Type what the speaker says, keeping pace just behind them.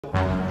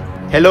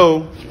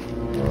Hello.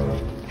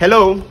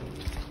 Hello.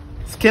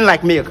 Skin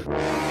like milk.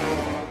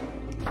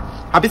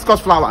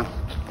 Hibiscus flower.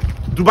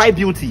 Dubai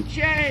beauty.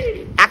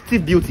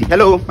 Active beauty.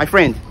 Hello, my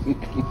friend.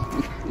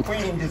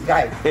 Queen in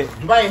disguise.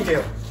 Dubai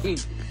angel.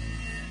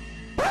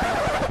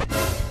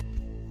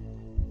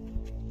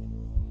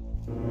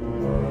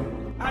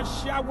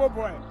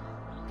 Boy.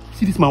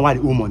 See this man, why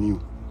the owe money?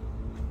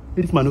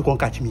 This man no can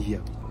catch me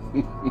here.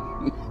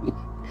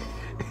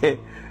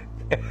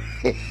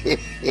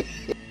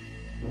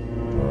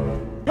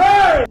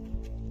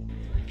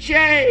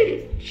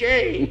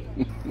 Shay.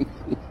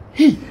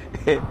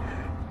 Hey,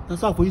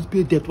 that's how for you to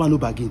pay debt one no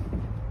bargain.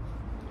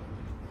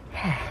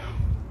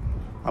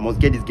 I must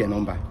get this girl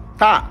number.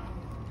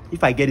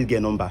 If I get this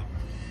girl number,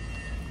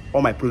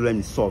 all my problem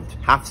is solved.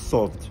 Half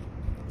solved.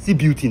 See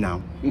beauty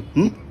now.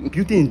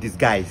 Beauty in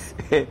disguise.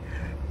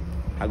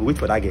 I go wait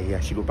for that girl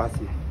here. She go pass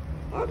here.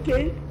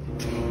 Okay.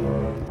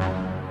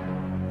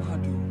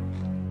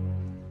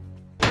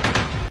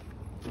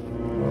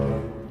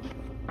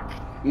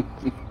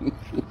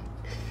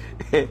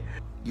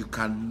 You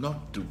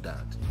cannot do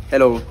that.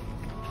 Hello.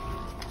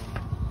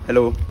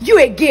 Hello. You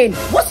again?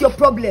 What's your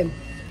problem?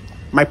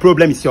 My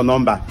problem is your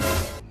number.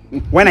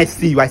 When I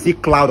see you, I see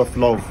cloud of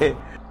love.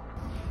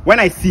 When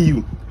I see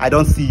you, I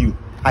don't see you.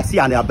 I see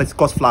an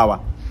hibiscus flower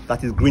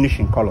that is greenish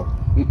in color.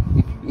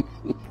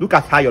 Look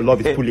at how your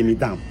love is pulling me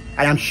down.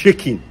 I am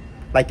shaking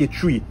like a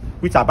tree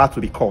which is about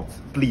to be cut.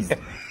 Please.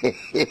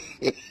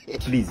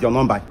 Please, your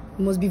number.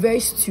 You must be very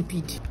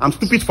stupid. I'm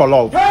stupid for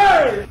love.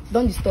 Hey!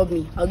 Don't disturb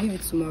me. I'll give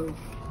it tomorrow.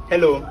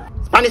 Hello.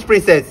 Spanish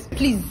princess.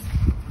 Please.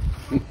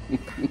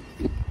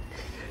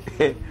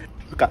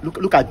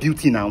 Look at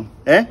beauty now.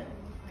 Eh?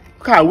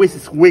 Look at her waist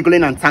is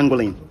wiggling and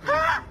tangling.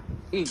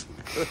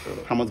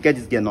 I must get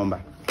this girl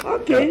number.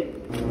 Okay.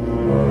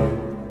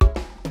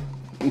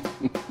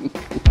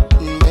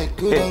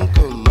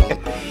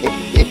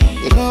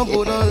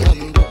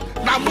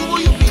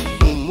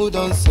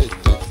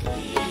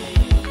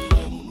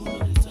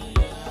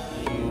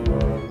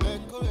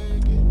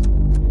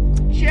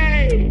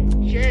 Shay.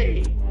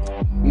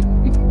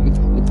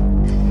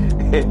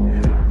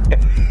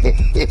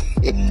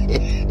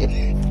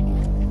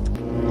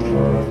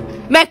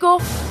 Meko!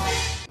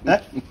 Eh?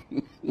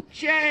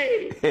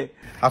 Shay.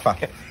 Alpha.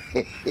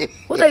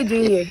 What are you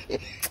doing here?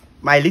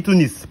 My little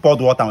niece poured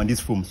water on this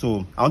foam,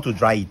 so I want to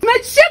dry it.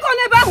 Man, shake on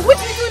the back. Which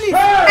little niece?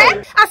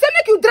 Hey! I said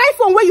make you dry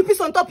from where you piss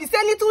on top. You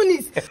say little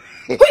niece.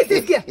 Who is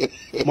this girl?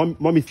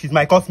 Mommy, she's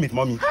my classmate,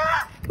 mommy.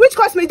 Which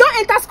classmate? Don't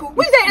enter school.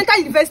 Which day enter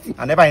university?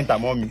 I never enter,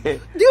 mommy. Do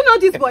you know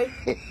this boy?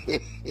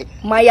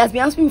 Maya has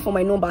been asking me for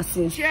my number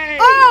since. Shay.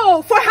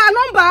 Oh, for her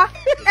number?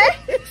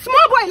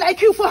 Small boy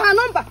like you for her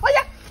number. Oh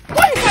yeah.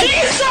 What is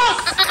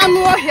that? I'm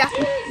not here.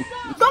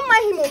 Don't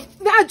mind him.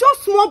 They are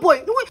just small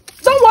boy.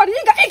 Don't worry.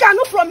 He got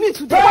no from me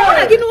today.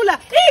 He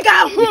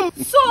got home.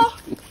 So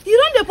you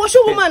don't the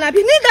pursue woman. I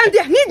be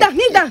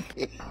kneel down.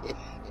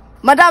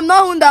 Madam, no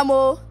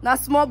hundamo. Na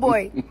small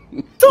boy.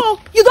 So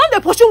you don't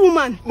the pursue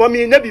woman.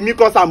 Mommy, never me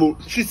cause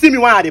she see me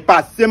when I dey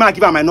pass. Say I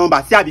give her my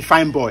number. Say I be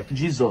fine boy.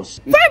 Jesus.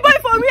 Fine boy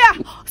for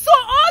real. So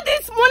all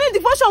this morning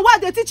devotion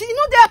what they teach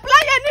you, they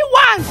apply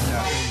anyone.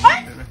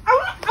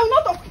 I'm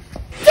not talking.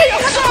 Say you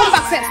have to come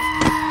back first.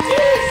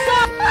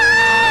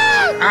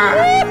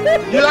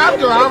 You have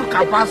to have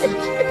capacity.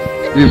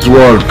 This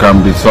world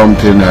can be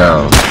something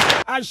else.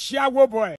 Ashawo boy.